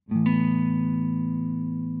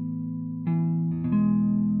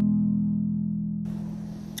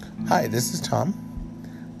Hi, this is Tom,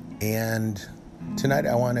 and tonight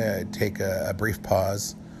I want to take a brief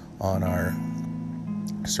pause on our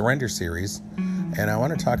Surrender series, and I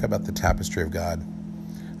want to talk about the tapestry of God.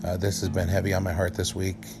 This has been heavy on my heart this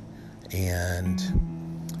week, and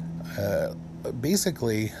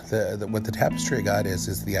basically what the tapestry of God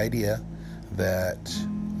is the idea that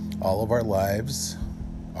all of our lives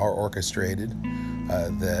are orchestrated,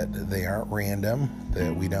 that they aren't random,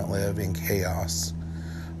 that we don't live in chaos,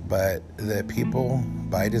 but that people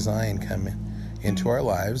by design come into our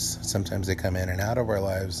lives. Sometimes they come in and out of our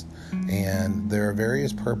lives, and there are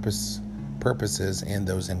various purposes in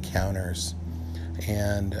those encounters.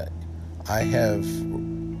 And I have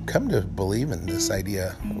come to believe in this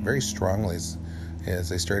idea very strongly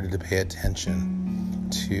as I started to pay attention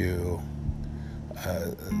to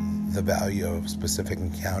the value of specific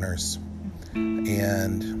encounters.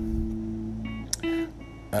 And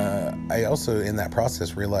I also, in that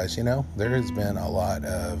process, realized, there has been a lot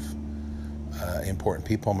of important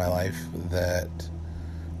people in my life that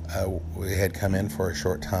we had come in for a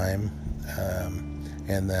short time,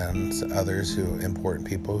 and then others important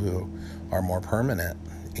people who are more permanent.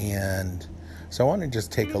 And so I want to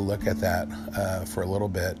just take a look at that for a little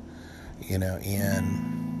bit. In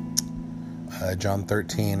John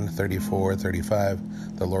 13:34-35,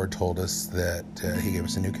 the Lord told us that He gave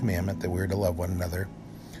us a new commandment, that we are to love one another.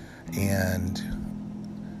 And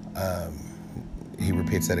He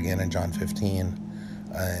repeats that again in John 15,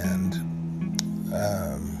 and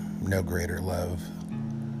no greater love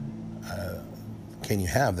can you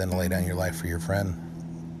have than to lay down your life for your friend.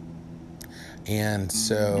 And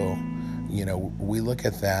so, we look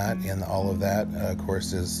at that, and all of that, of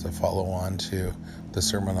course, is a follow-on to the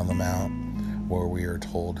Sermon on the Mount, where we are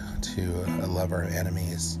told to love our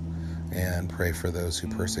enemies and pray for those who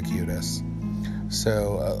persecute us.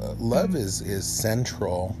 So love is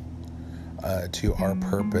central to our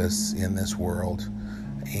purpose in this world,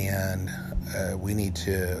 and we need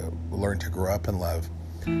to learn to grow up in love.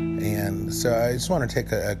 And so I just want to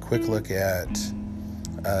take a quick look at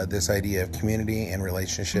this idea of community and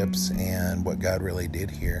relationships and what God really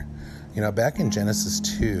did here. Back in Genesis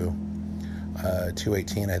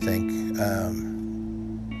 2:18, I think,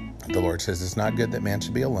 the Lord says, "It's not good that man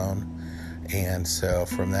should be alone." And so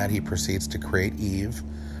from that, He proceeds to create Eve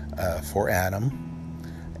for Adam,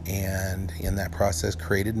 and in that process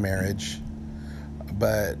created marriage.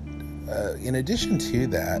 But in addition to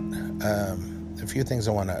that, a few things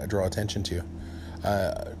I want to draw attention to.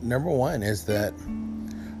 Number one is that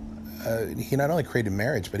He not only created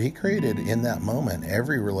marriage, but He created in that moment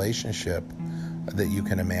every relationship that you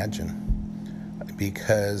can imagine.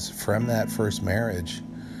 Because from that first marriage,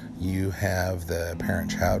 you have the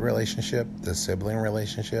parent-child relationship, the sibling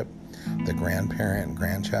relationship, the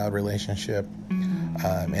grandparent-grandchild relationship,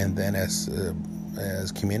 and then as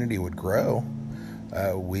community would grow,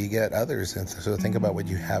 we get others. And so think about what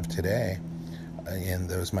you have today, and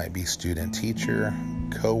those might be student-teacher,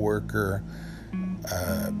 co-worker,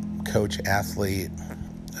 coach-athlete,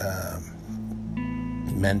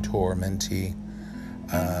 mentor-mentee,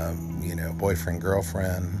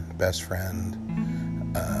 boyfriend-girlfriend, best friend.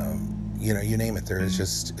 You name it. There is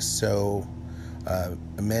just so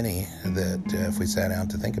many that if we sat down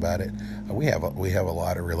to think about it, we have a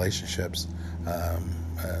lot of relationships, of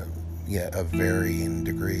varying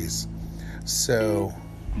degrees. So,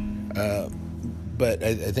 but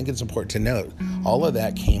I think it's important to note all of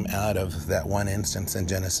that came out of that one instance in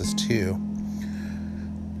Genesis 2,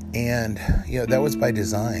 and that was by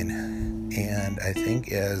design. And I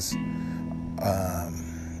think as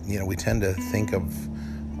we tend to think of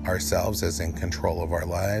ourselves as in control of our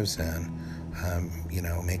lives and,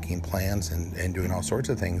 making plans and doing all sorts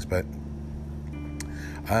of things. But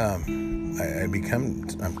I'm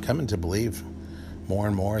coming to believe more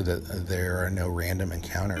and more that there are no random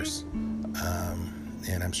encounters.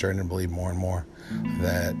 And I'm starting to believe more and more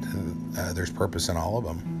that there's purpose in all of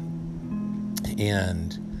them.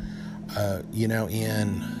 And,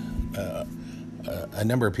 a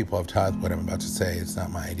number of people have taught what I'm about to say. It's not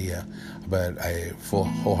my idea, but I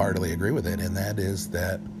wholeheartedly agree with it. And that is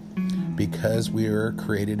that because we are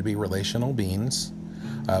created to be relational beings,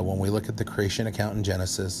 when we look at the creation account in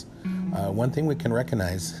Genesis, one thing we can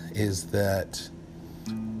recognize is that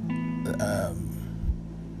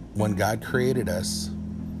when God created us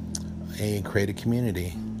and created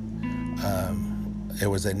community, it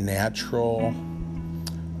was a natural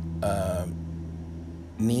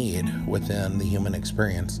need within the human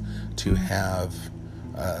experience to have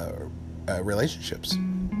relationships.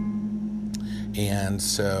 And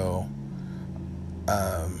so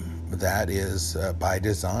that is by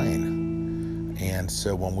design. And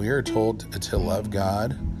so when we are told to love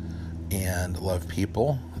God and love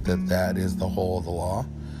people, that is the whole of the law,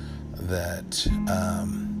 that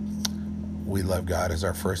we love God as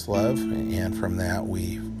our first love, and from that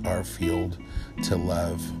we are fueled to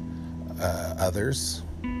love others,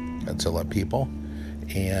 to love people,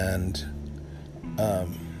 and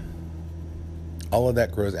all of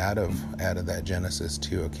that grows out of that Genesis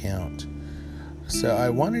 2 account. So I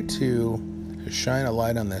wanted to shine a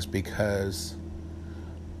light on this because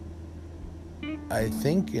I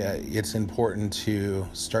think it's important to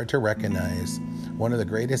start to recognize one of the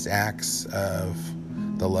greatest acts of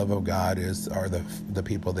the love of God are the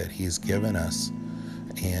people that He's given us.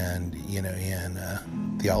 And, in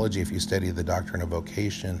theology, if you study the doctrine of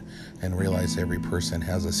vocation and realize every person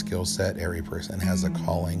has a skill set, every person has a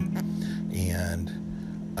calling, and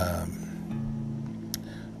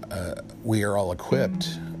we are all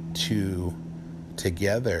equipped to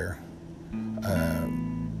together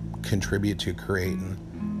contribute to creating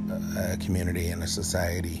a community and a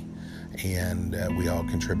society, and we all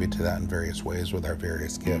contribute to that in various ways with our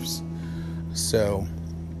various gifts. So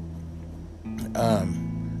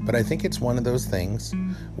but I think it's one of those things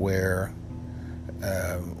where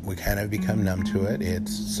we kind of become numb to it.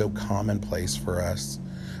 It's so commonplace for us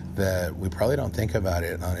that we probably don't think about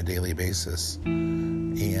it on a daily basis.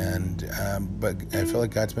 And but I feel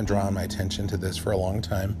like God's been drawing my attention to this for a long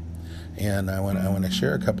time, and I want to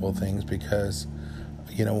share a couple of things because,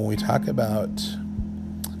 when we talk about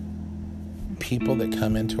people that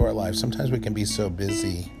come into our lives, sometimes we can be so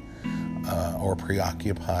busy or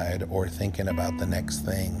preoccupied or thinking about the next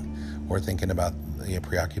thing or thinking about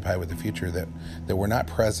preoccupied with the future that we're not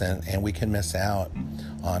present, and we can miss out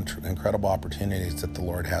on incredible opportunities that the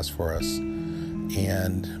Lord has for us.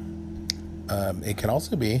 And it can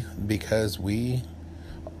also be because we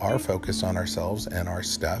are focused on ourselves and our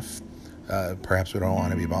stuff. Perhaps we don't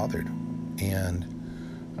want to be bothered. And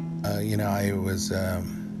I was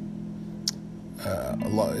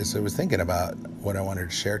as I was thinking about what I wanted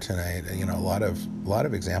to share tonight, a lot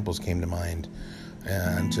of examples came to mind,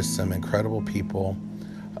 and just some incredible people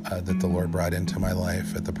that the Lord brought into my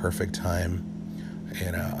life at the perfect time.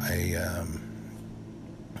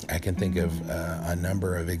 I can think of a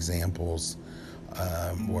number of examples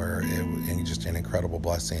where it was just an incredible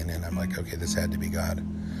blessing, and I'm like, okay, this had to be God.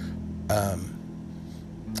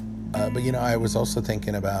 But I was also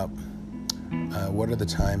thinking about what are the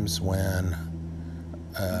times when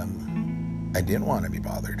I didn't want to be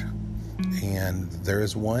bothered. And there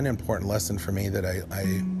is one important lesson for me that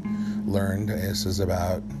I learned. This is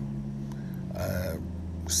about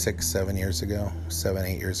 7, 8 years ago.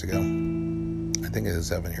 I think it is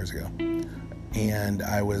 7 years ago. And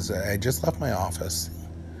I just left my office,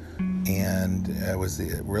 and it was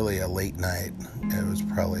really a late night. It was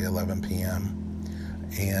probably 11 p.m.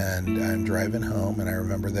 And I'm driving home, and I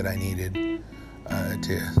remember that I needed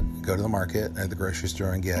to go to the market at the grocery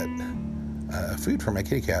store and get food for my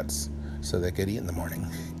kitty cats so they could eat in the morning.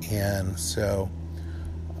 And so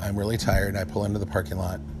I'm really tired. I pull into the parking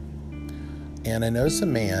lot, and I notice a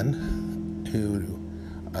man who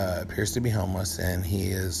appears to be homeless, and he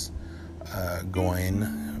is going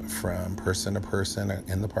from person to person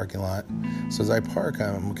in the parking lot. So as I park,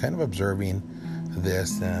 I'm kind of observing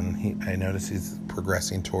this, and I notice he's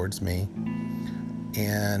progressing towards me,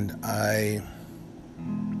 and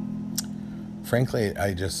frankly,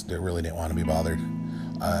 I just really didn't want to be bothered.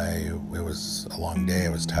 It was a long day. I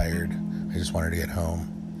was tired. I just wanted to get home.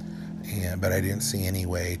 But I didn't see any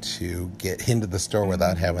way to get into the store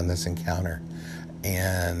without having this encounter.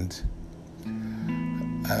 And,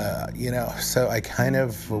 so I kind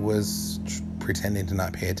of was pretending to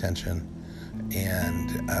not pay attention.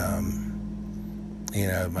 And,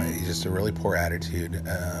 just a really poor attitude,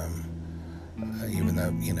 even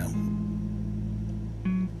though,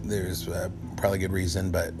 there's probably good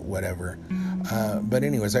reason, but whatever. But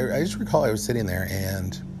anyways, I just recall I was sitting there,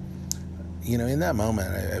 and in that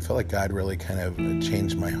moment, I felt like God really kind of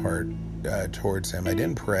changed my heart towards Him. I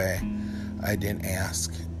didn't pray. I didn't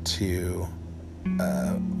ask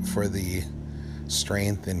for the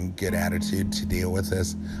strength and good attitude to deal with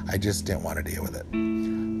this. I just didn't want to deal with it.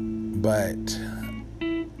 But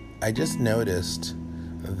I just noticed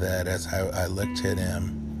that as I looked at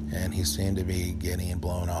him, and he seemed to be getting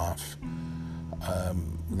blown off,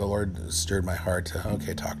 the Lord stirred my heart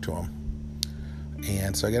to, talk to him.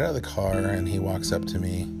 And so I get out of the car, and he walks up to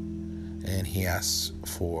me, and he asks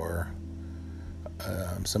for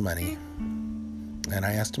some money. And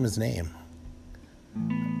I asked him his name.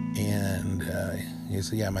 And he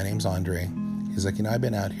said, yeah, my name's Andre. He's like, I've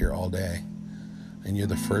been out here all day, and you're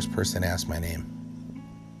the first person to ask my name.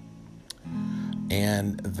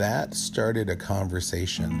 And that started a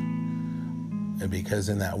conversation, because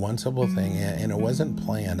in that one simple thing, and it wasn't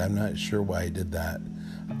planned, I'm not sure why I did that,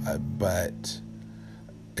 but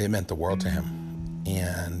it meant the world to him.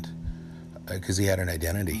 And because he had an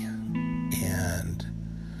identity, and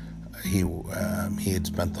he had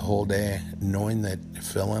spent the whole day knowing that,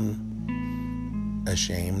 feeling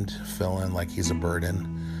ashamed, feeling like he's a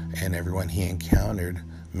burden, and everyone he encountered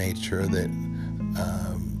made sure that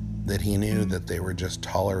that he knew that they were just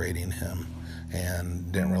tolerating him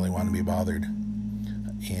and didn't really want to be bothered.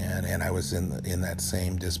 And I was in that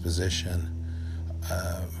same disposition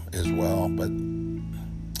as well,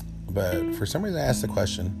 but for some reason I asked the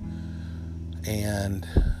question, and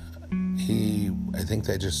I think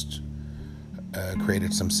that just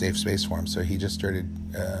created some safe space for him. So he just started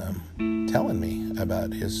telling me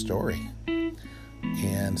about his story.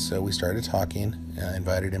 And so we started talking. I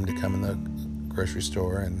invited him to come in the grocery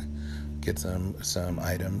store and get some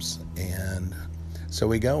items. And so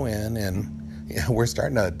we go in, and we're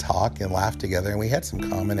starting to talk and laugh together, and we had some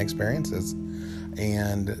common experiences.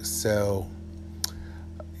 And so,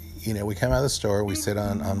 we come out of the store, we sit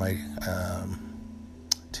on my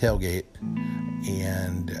tailgate,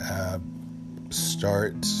 and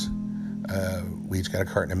we each got a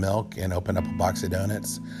carton of milk and opened up a box of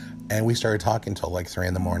donuts, and we started talking till like 3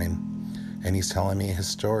 a.m. And he's telling me his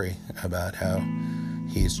story about how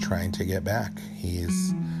he's trying to get back.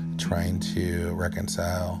 He's trying to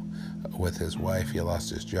reconcile with his wife. He lost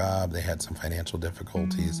his job. They had some financial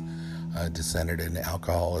difficulties, descended into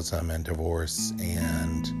alcoholism and divorce.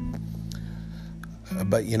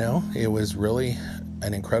 But it was really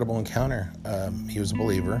an incredible encounter. He was a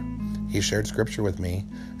believer. He shared scripture with me,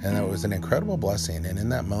 and it was an incredible blessing. And in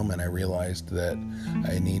that moment, I realized that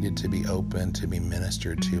I needed to be open to be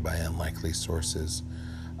ministered to by unlikely sources,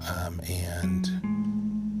 and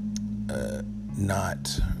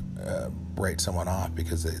not write someone off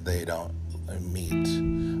because they don't meet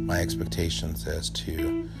my expectations as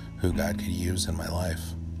to who God could use in my life.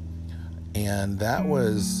 And that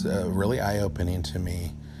was really eye-opening to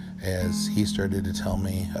me as he started to tell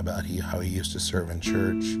me about how he used to serve in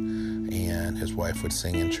church, and his wife would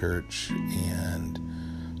sing in church, and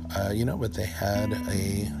but they had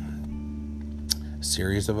a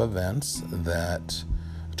series of events that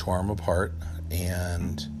tore him apart,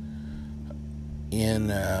 and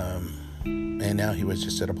now he was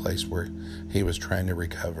just at a place where he was trying to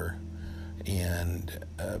recover,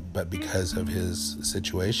 but because of his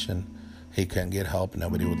situation, he couldn't get help.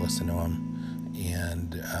 Nobody would listen to him.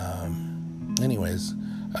 And anyways,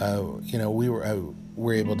 we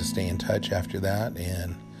were able to stay in touch after that,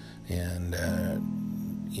 and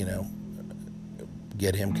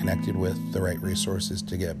get him connected with the right resources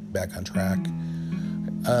to get back on track.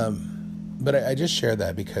 But I just share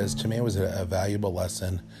that because to me it was a valuable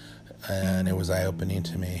lesson, and it was eye-opening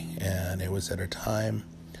to me, and it was at a time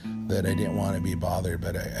that I didn't want to be bothered,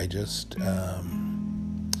 but I just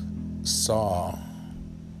saw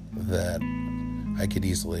that I could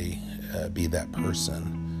easily be that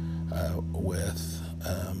person with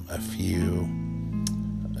a few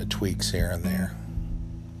tweaks here and there.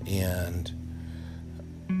 And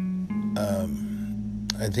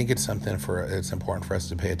I think it's it's important for us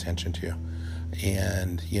to pay attention to.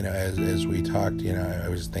 And, as we talked, I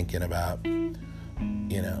was thinking about,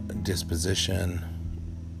 disposition,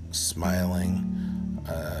 smiling,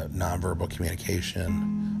 nonverbal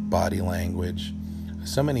communication, body language,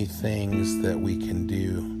 so many things that we can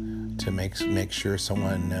do to make sure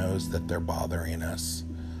someone knows that they're bothering us.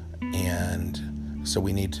 And so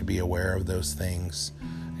we need to be aware of those things,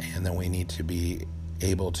 and then we need to be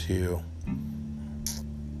able to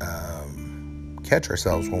catch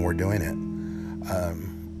ourselves when we're doing it,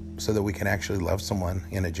 so that we can actually love someone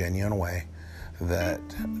in a genuine way, that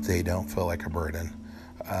they don't feel like a burden,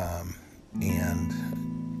 and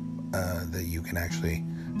that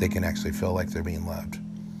they can actually feel like they're being loved.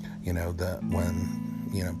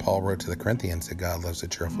 When Paul wrote to the Corinthians that God loves a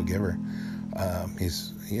cheerful giver,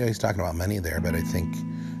 he's talking about money there, but I think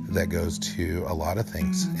that goes to a lot of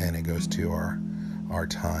things, and it goes to our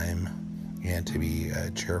time, and to be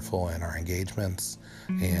cheerful in our engagements,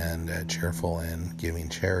 and cheerful in giving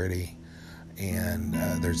charity. And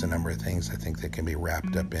there's a number of things I think that can be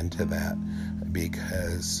wrapped up into that,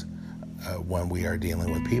 because when we are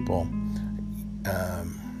dealing with people,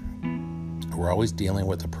 we're always dealing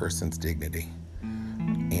with a person's dignity.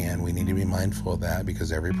 And we need to be mindful of that,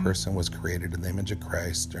 because every person was created in the image of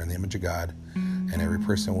Christ, or in the image of God, and every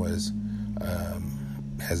person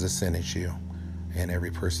has a sin issue, and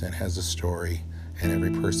every person has a story, and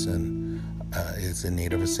every person is in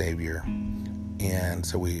need of a Savior. And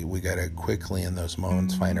so we got to quickly in those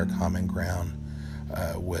moments find our common ground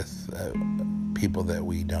with people that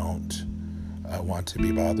we don't want to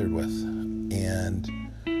be bothered with. And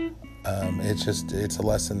it's a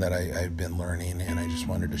lesson that I've been learning, and I just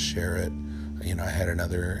wanted to share it. I had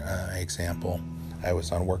another example. I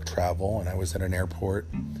was on work travel, and I was at an airport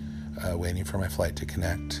waiting for my flight to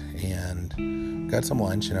connect, and got some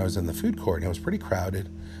lunch, and I was in the food court, and it was pretty crowded,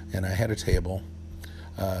 and I had a table.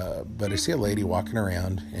 But I see a lady walking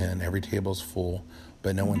around, and every table's full,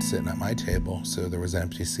 but no one's sitting at my table, so there was an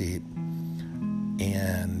empty seat.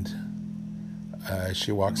 And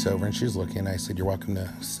she walks over, and she's looking. I said, "You're welcome to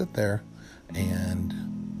sit there." And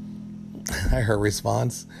her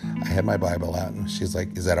response, I had my Bible out, and she's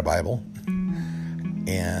like, "Is that a Bible?"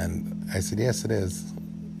 And I said, "Yes, it is."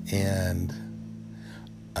 And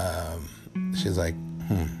she's like,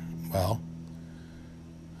 well,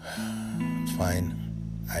 fine.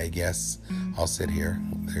 I guess I'll sit here.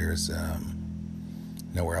 There's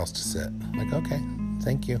nowhere else to sit. I'm like, okay,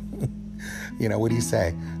 thank you. What do you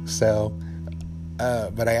say? So,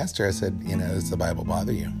 but I asked her, I said, does the Bible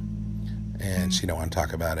bother you? And she didn't want to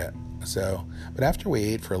talk about it. So, but after we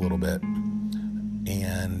ate for a little bit,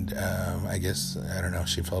 and I guess, I don't know,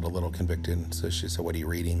 she felt a little convicted. So she said, "What are you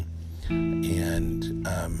reading?" And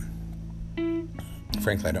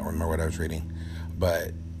frankly, I don't remember what I was reading.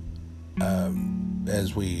 But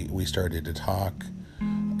as we started to talk,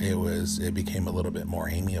 it became a little bit more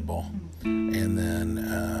amiable. And then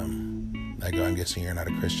I go, "I'm guessing you're not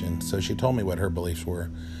a Christian." So she told me what her beliefs were,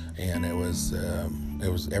 and it was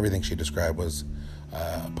everything she described was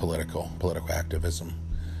political activism,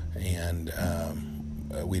 and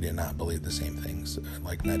we did not believe the same things,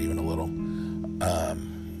 like not even a little.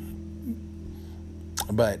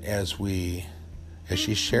 But as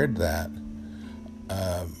she shared that,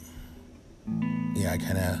 I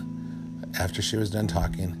kind of, after she was done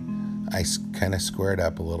talking, I kind of squared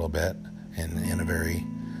up a little bit, and in a very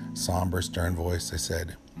somber, stern voice, I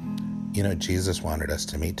said, "Jesus wanted us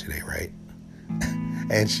to meet today, right?"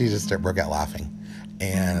 And she just broke out laughing,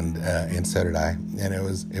 and so did I. And it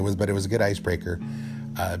was a good icebreaker,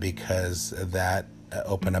 because that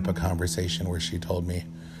opened up a conversation where she told me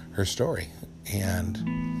her story, and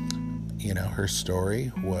her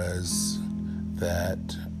story was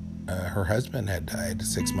that her husband had died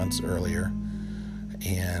 6 months earlier,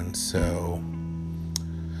 and so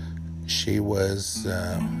she was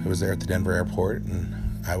it was there at the Denver airport, and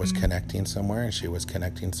I was connecting somewhere, and she was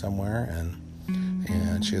connecting somewhere, and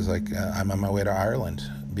she was like, "I'm on my way to Ireland,"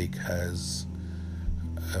 because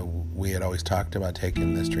we had always talked about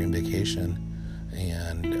taking this dream vacation,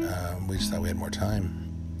 and we just thought we had more time.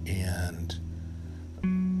 And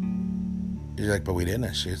she's like, "But we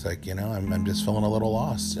didn't." She's like, I'm just feeling a little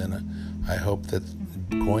lost, and I hope that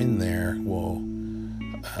going there will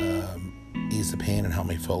ease the pain and help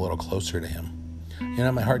me feel a little closer to him.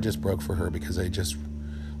 My heart just broke for her, because I just,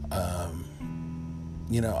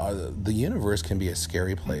 the universe can be a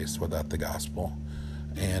scary place without the gospel,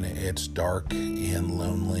 and it's dark and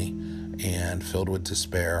lonely and filled with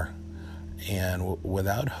despair, and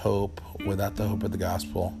without hope, without the hope of the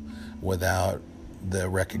gospel, without the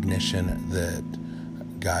recognition that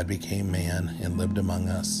God became man and lived among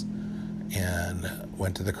us and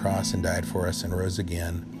went to the cross and died for us and rose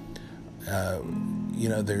again,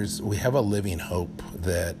 we have a living hope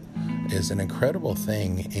that is an incredible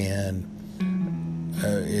thing, and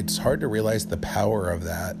it's hard to realize the power of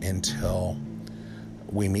that until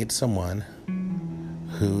we meet someone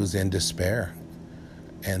who's in despair,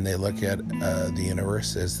 and they look at the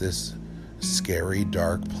universe as this scary,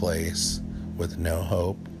 dark place with no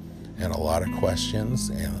hope and a lot of questions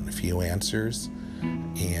and a few answers.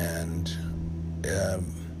 And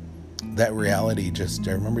that reality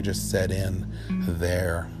I remember just set in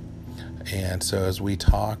there. And so as we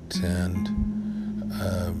talked, and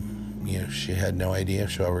she had no idea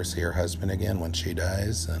if she'll ever see her husband again when she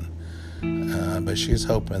dies, and but she's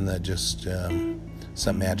hoping that just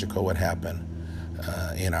something magical would happen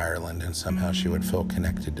in Ireland, and somehow she would feel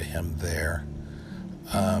connected to him there.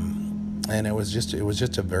 And it was just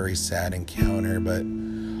a very sad encounter. But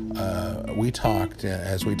we talked,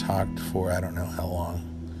 as we talked for I don't know how long,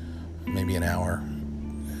 maybe an hour.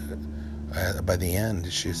 By the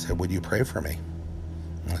end, she said, "Would you pray for me?"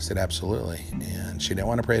 I said, "Absolutely." And she didn't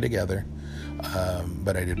want to pray together,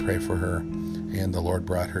 but I did pray for her, and the Lord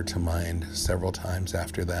brought her to mind several times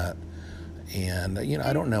after that. And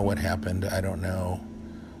I don't know what happened. I don't know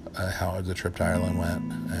how the trip to Ireland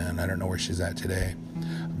went, and I don't know where she's at today.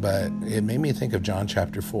 But it made me think of John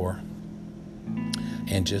chapter 4,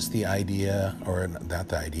 and just the idea, or not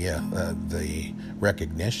the idea, the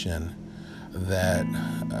recognition that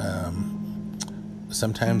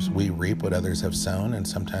sometimes we reap what others have sown, and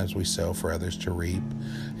sometimes we sow for others to reap.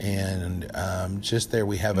 And just there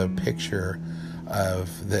we have a picture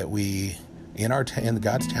of that we, in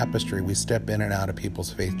God's tapestry, we step in and out of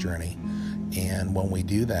people's faith journey. And when we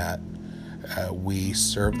do that, we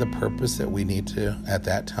serve the purpose that we need to at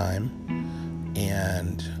that time,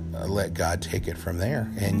 and let God take it from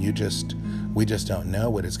there. And we just don't know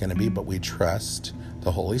what it's going to be, but we trust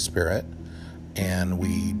the Holy Spirit, and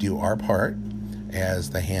we do our part as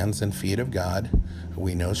the hands and feet of God.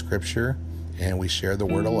 We know Scripture, and we share the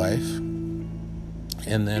word of life,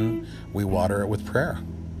 and then we water it with prayer.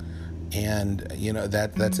 And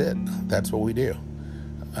that's it. That's what we do,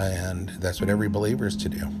 and that's what every believer is to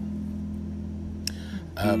do.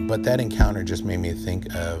 But that encounter just made me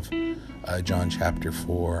think of John chapter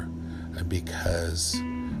 4, because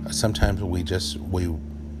sometimes we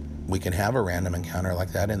can have a random encounter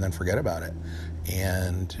like that and then forget about it,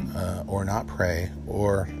 and or not pray,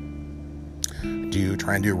 or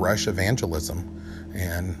try and do rush evangelism,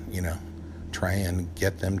 and try and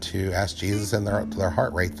get them to ask Jesus in their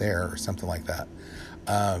heart right there, or something like that.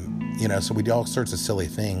 So we do all sorts of silly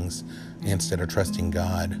things instead of trusting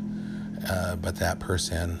God. But that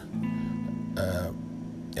person,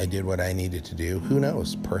 I did what I needed to do. Who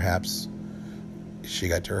knows? Perhaps she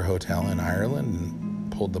got to her hotel in Ireland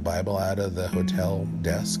and pulled the Bible out of the hotel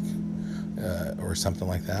desk, or something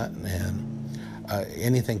like that. And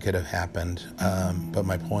anything could have happened. But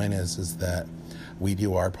my point is that we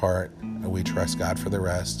do our part. We trust God for the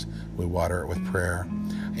rest. We water it with prayer.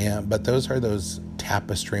 But those are those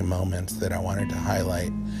tapestry moments that I wanted to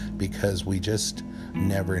highlight, because we just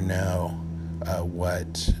never know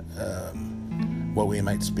what we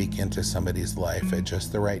might speak into somebody's life at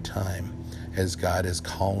just the right time, as God is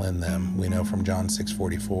calling them. We know from John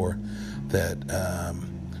 6:44 that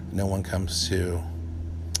no one comes to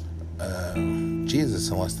Jesus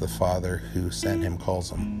unless the Father who sent him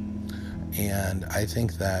calls him. And I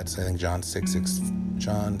think John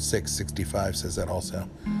 6:65 says that also.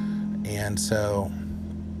 And so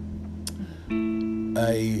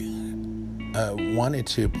I wanted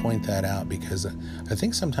to point that out, because I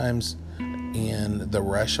think sometimes in the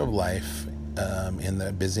rush of life, in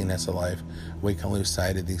the busyness of life, we can lose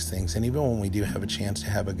sight of these things. And even when we do have a chance to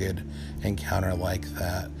have a good encounter like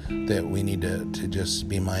that we need to just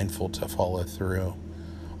be mindful to follow through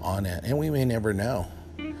on it. And we may never know.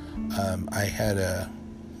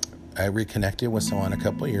 I reconnected with someone a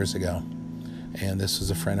couple of years ago, and this was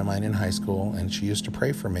a friend of mine in high school, and she used to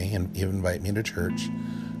pray for me and even invite me to church,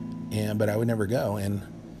 but I would never go.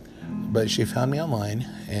 But she found me online,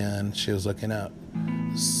 and she was looking up,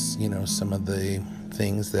 some of the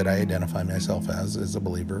things that I identify myself as a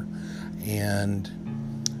believer, and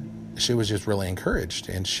she was just really encouraged.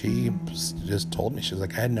 And she just told me, she was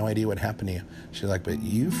like, I had no idea what happened to you. She's like, but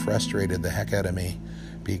you frustrated the heck out of me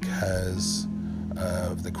because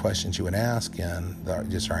of the questions you would ask and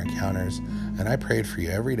just our encounters. And I prayed for you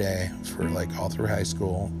every day for all through high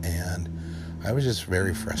school, and I was just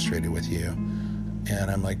very frustrated with you.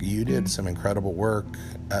 And I'm like, you did some incredible work,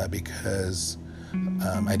 because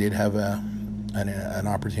I did have an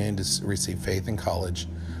opportunity to receive faith in college,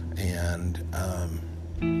 and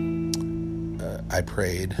I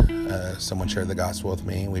prayed. Someone shared the gospel with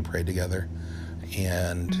me. We prayed together,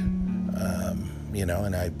 and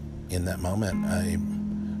and in that moment, I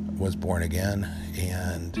was born again.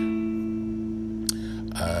 And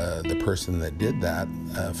the person that did that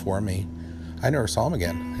for me, I never saw him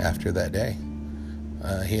again after that day.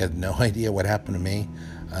 He had no idea what happened to me,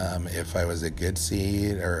 if I was a good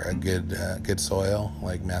seed or a good soil,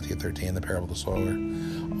 like Matthew 13, the parable of the sower,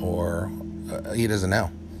 or he doesn't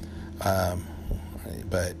know.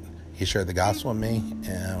 But he shared the gospel with me,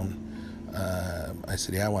 and I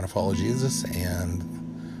said, I want to follow Jesus, and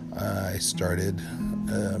I started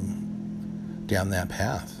down that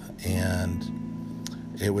path. And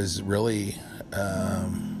it was really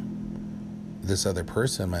this other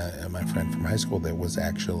person, my friend from high school, that was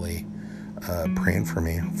actually praying for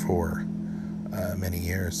me for many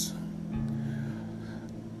years.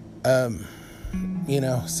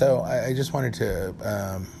 So I just wanted to,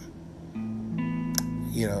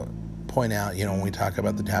 point out, when we talk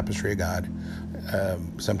about the tapestry of God,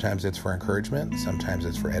 sometimes it's for encouragement, sometimes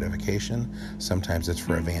it's for edification, sometimes it's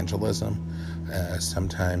for evangelism,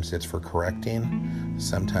 sometimes it's for correcting,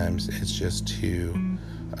 sometimes it's just to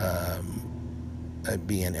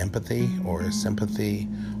be in empathy or sympathy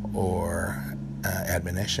or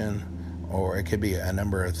admonition, or it could be a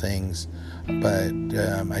number of things. But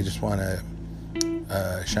I just want to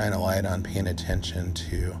shine a light on paying attention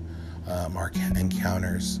to our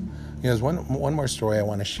encounters there's one more story I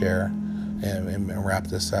want to share and wrap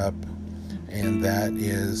this up, and that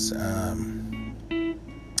is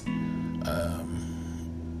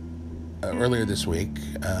earlier this week,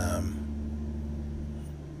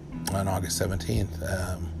 on August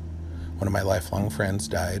 17th, one of my lifelong friends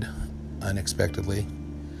died unexpectedly.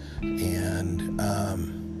 And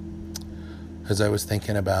as I was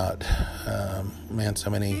thinking about, so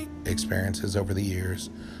many experiences over the years,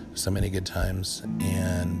 so many good times,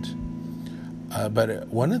 and but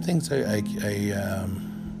one of the things I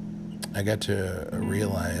got to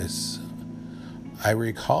realize, I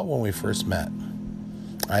recall when we first met,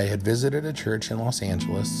 I had visited a church in Los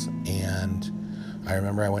Angeles, and I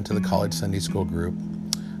remember I went to the college Sunday school group,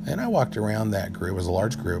 and I walked around that group. It was a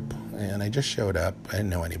large group, and I just showed up. I didn't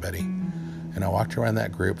know anybody. And I walked around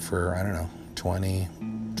that group for, 20,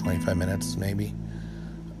 25 minutes maybe.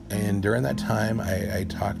 And during that time, I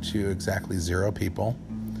talked to exactly 0 people.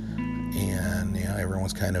 And, everyone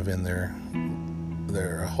was kind of in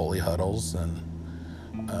their holy huddles. And,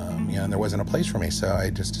 and there wasn't a place for me. So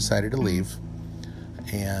I just decided to leave.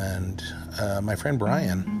 And my friend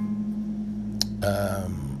Brian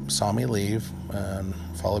saw me leave and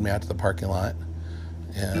followed me out to the parking lot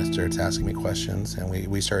and started asking me questions, and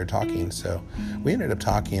we started talking. So we ended up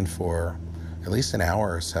talking for at least an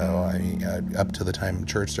hour or so, up to the time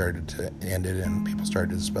church ended and people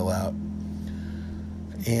started to spill out.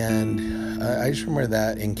 And I just remember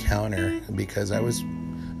that encounter because I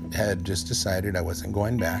had just decided I wasn't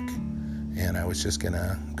going back, and I was just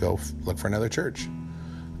gonna go look for another church.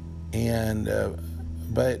 And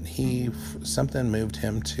but something moved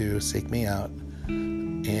him to seek me out,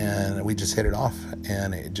 and we just hit it off,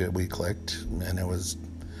 and we clicked, and it was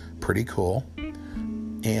pretty cool.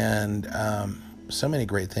 And so many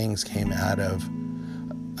great things came out of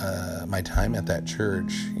my time at that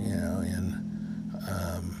church, in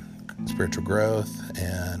spiritual growth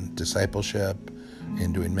and discipleship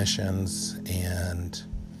and doing missions. And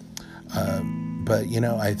but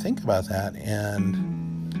I think about that, and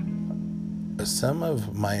some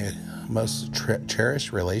of my most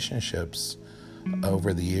cherished relationships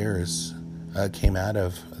over the years came out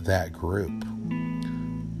of that group.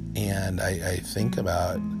 And I think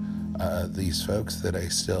about these folks that I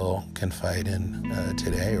still confide in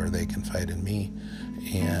today, or they confide in me.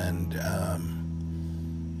 And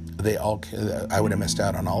I would have missed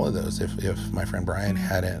out on all of those if my friend Brian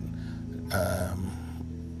hadn't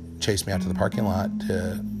chased me out to the parking lot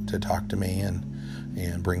to talk to me and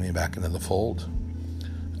bring me back into the fold.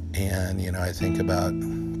 And, I think about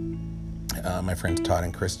my friends Todd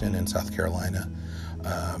and Kristen in South Carolina,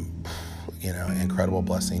 incredible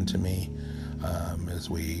blessing to me as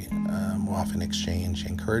we often exchange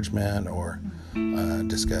encouragement or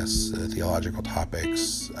discuss theological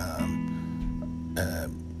topics,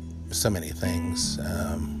 so many things.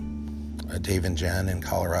 Dave and Jen in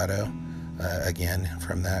Colorado, again,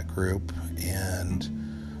 from that group. And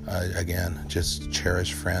again, just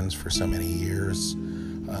cherished friends for so many years.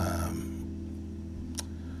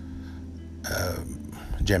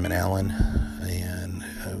 Jim and Alan, and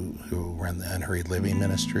who run the Unhurried Living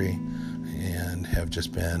Ministry, and have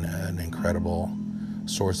just been an incredible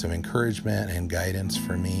source of encouragement and guidance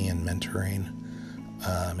for me and mentoring,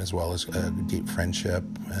 as well as a deep friendship.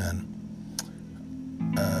 And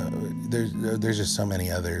there's just so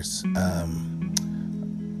many others.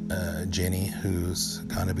 Jenny, who's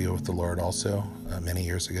gone to be with the Lord also many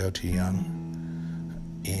years ago, too young.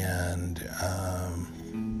 And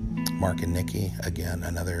Mark and Nikki, again,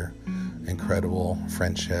 another incredible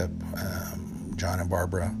friendship. John and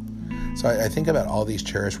Barbara. So I think about all these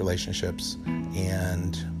cherished relationships,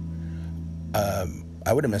 and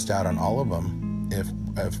I would have missed out on all of them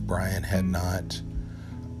if Brian had not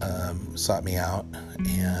sought me out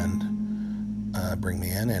and bring me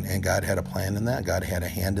in, and God had a plan in that. God had a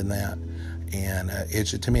hand in that. And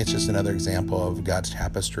to me, it's just another example of God's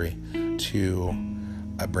tapestry to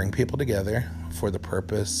bring people together for the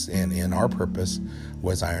purpose, and our purpose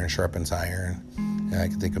was iron sharpens iron. And I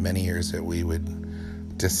can think of many years that we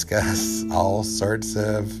would discuss all sorts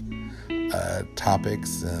of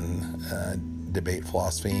topics and debate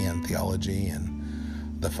philosophy and theology and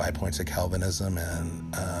the 5 points of Calvinism.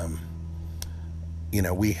 And,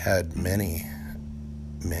 we had many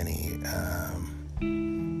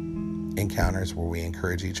encounters where we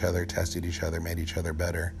encouraged each other, tested each other, made each other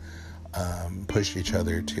better, pushed each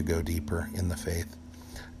other to go deeper in the faith.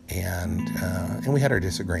 And we had our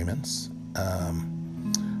disagreements,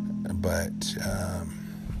 but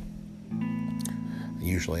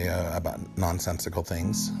usually about nonsensical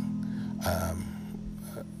things,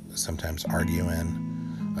 sometimes arguing,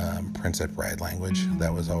 Princess Bride language.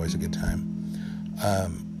 That was always a good time.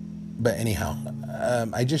 But anyhow,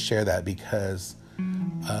 I just share that because,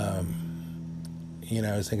 I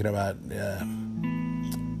was thinking about,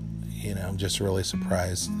 I'm just really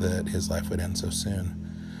surprised that his life would end so soon.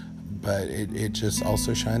 But it just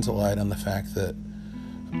also shines a light on the fact that,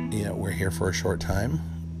 we're here for a short time,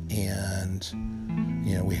 and,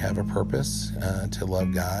 we have a purpose to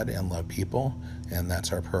love God and love people, and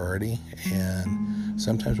that's our priority. And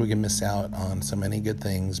sometimes we can miss out on so many good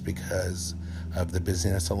things because of the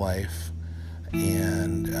busyness of life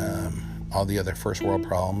and all the other first world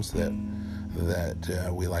problems that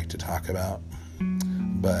we like to talk about.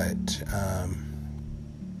 But,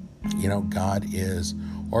 God is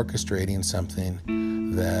orchestrating something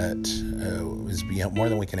that is beyond more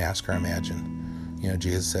than we can ask or imagine.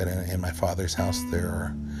 Jesus said, in my Father's house there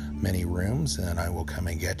are many rooms, and I will come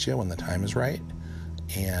and get you when the time is right.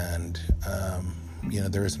 And,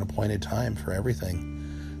 there is an appointed time for everything.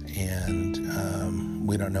 And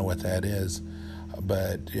we don't know what that is.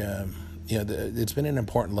 But, it's been an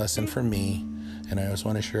important lesson for me. And I just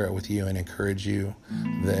want to share it with you and encourage you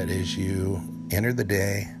that as you enter the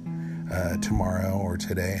day, tomorrow or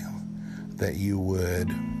today, that you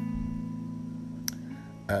would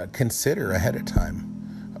consider ahead of time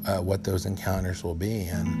what those encounters will be.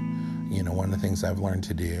 And, one of the things I've learned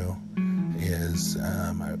to do is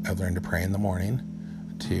I've learned to pray in the morning,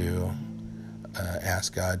 to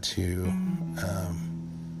ask God to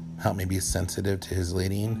help me be sensitive to his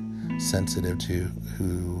leading, sensitive to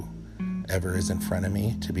whoever is in front of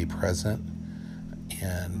me, to be present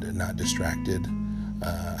and not distracted.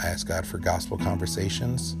 I ask God for gospel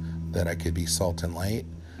conversations, that I could be salt and light.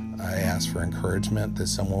 I ask for encouragement, that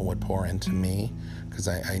someone would pour into me, because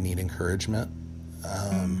I need encouragement.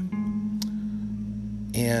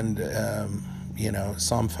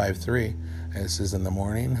 Psalm 5:3, it says in the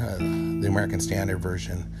morning, the American Standard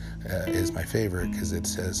Version is my favorite, because it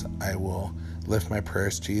says, I will lift my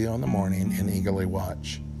prayers to you in the morning and eagerly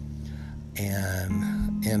watch.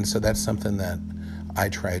 And so that's something that I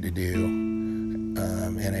try to do,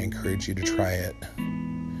 and I encourage you to try it,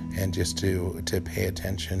 and just to pay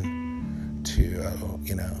attention to,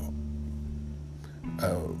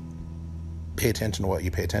 pay attention to what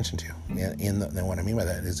you pay attention to. And what I mean by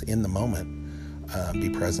that is, in the moment, be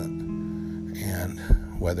present. And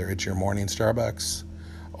whether it's your morning Starbucks,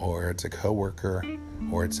 or it's a coworker,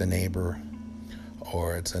 or it's a neighbor,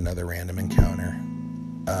 or it's another random encounter,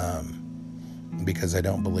 because I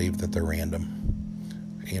don't believe that they're random.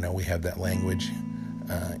 We have that language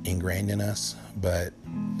ingrained in us, but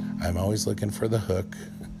I'm always looking for the hook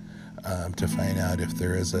to find out if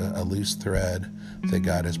there is a loose thread that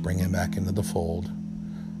God is bringing back into the fold.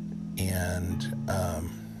 And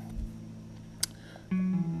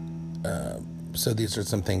so these are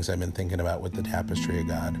some things I've been thinking about with the tapestry of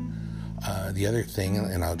God. The other thing,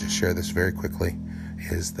 and I'll just share this very quickly,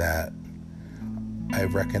 is that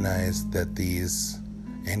I've recognized that these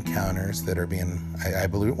encounters that are being, I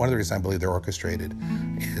believe, one of the reasons I believe they're orchestrated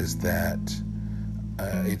is that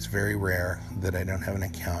it's very rare that I don't have an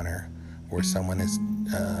encounter where someone is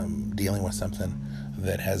dealing with something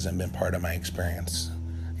that hasn't been part of my experience.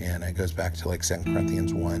 And it goes back to like 2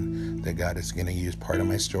 Corinthians 1, that God is going to use part of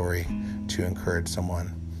my story to encourage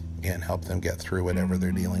someone and help them get through whatever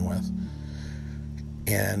they're dealing with.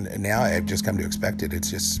 And now I've just come to expect it.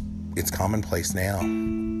 It's commonplace now.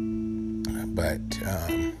 But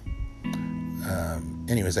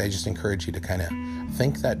anyways, I just encourage you to kind of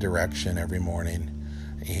think that direction every morning,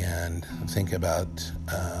 and think about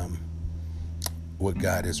what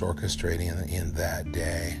God is orchestrating in that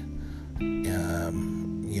day.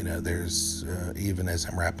 There's, even as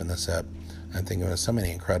I'm wrapping this up, I'm thinking about so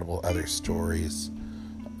many incredible other stories,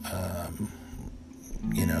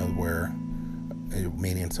 where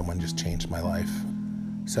meeting someone just changed my life.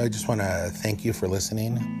 So I just want to thank you for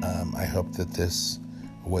listening. I hope that this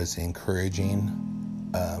was encouraging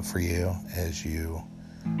for you as you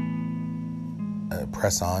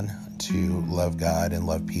press on to love God and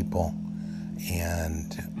love people.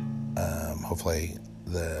 And hopefully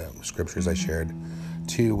the scriptures I shared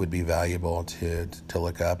too would be valuable to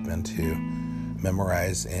look up and to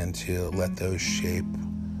memorize, and to let those shape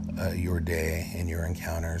your day and your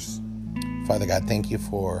encounters. Father God, thank you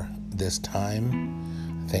for this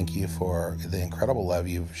time. Thank you for the incredible love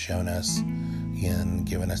you've shown us in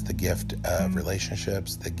giving us the gift of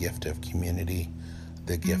relationships, the gift of community,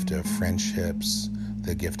 the gift of friendships,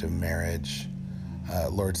 the gift of marriage.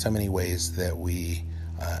 Lord, so many ways that we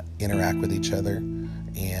interact with each other.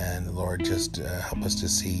 And Lord, just help us to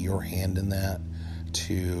see your hand in that,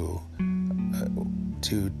 to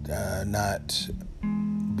not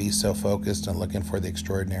be so focused on looking for the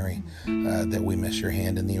extraordinary that we miss your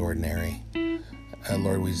hand in the ordinary.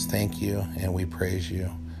 Lord, we just thank you and we praise you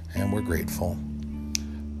and we're grateful.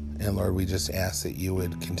 And Lord, we just ask that you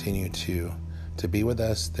would continue to be with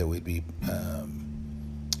us, that we'd be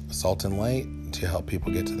salt and light to help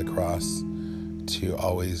people get to the cross, to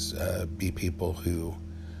always be people who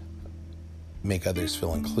make others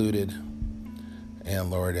feel included.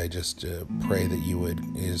 And Lord, I just pray that you would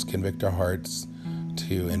just convict our hearts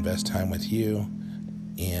to invest time with you,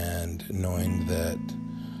 and knowing that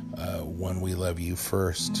when we love you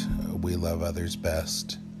first, we love others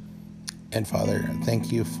best. And Father,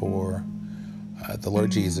 thank you for the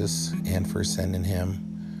Lord Jesus and for sending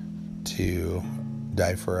him to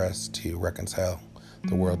die for us, to reconcile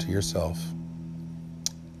the world to yourself.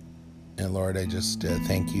 And Lord, I just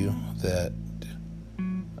thank you that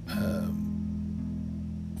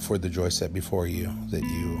for the joy set before you, that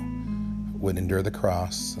you would endure the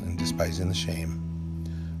cross and despising the shame,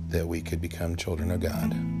 that we could become children of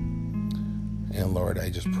God. And Lord, I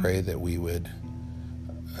just pray that we would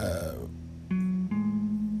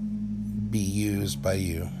be used by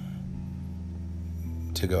you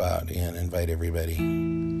to go out and invite everybody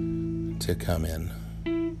to come in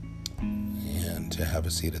and to have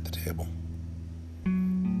a seat at the table.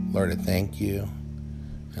 Lord, I thank you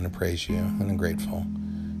and I praise you and I'm grateful.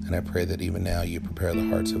 And I pray that even now you prepare the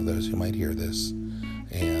hearts of those who might hear this,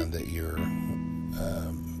 and that you're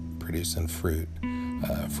producing fruit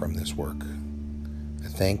from this work. I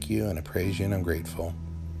thank you and I praise you and I'm grateful.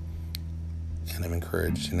 And I'm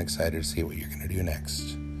encouraged and excited to see what you're going to do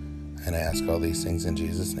next. And I ask all these things in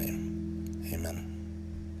Jesus' name. Amen.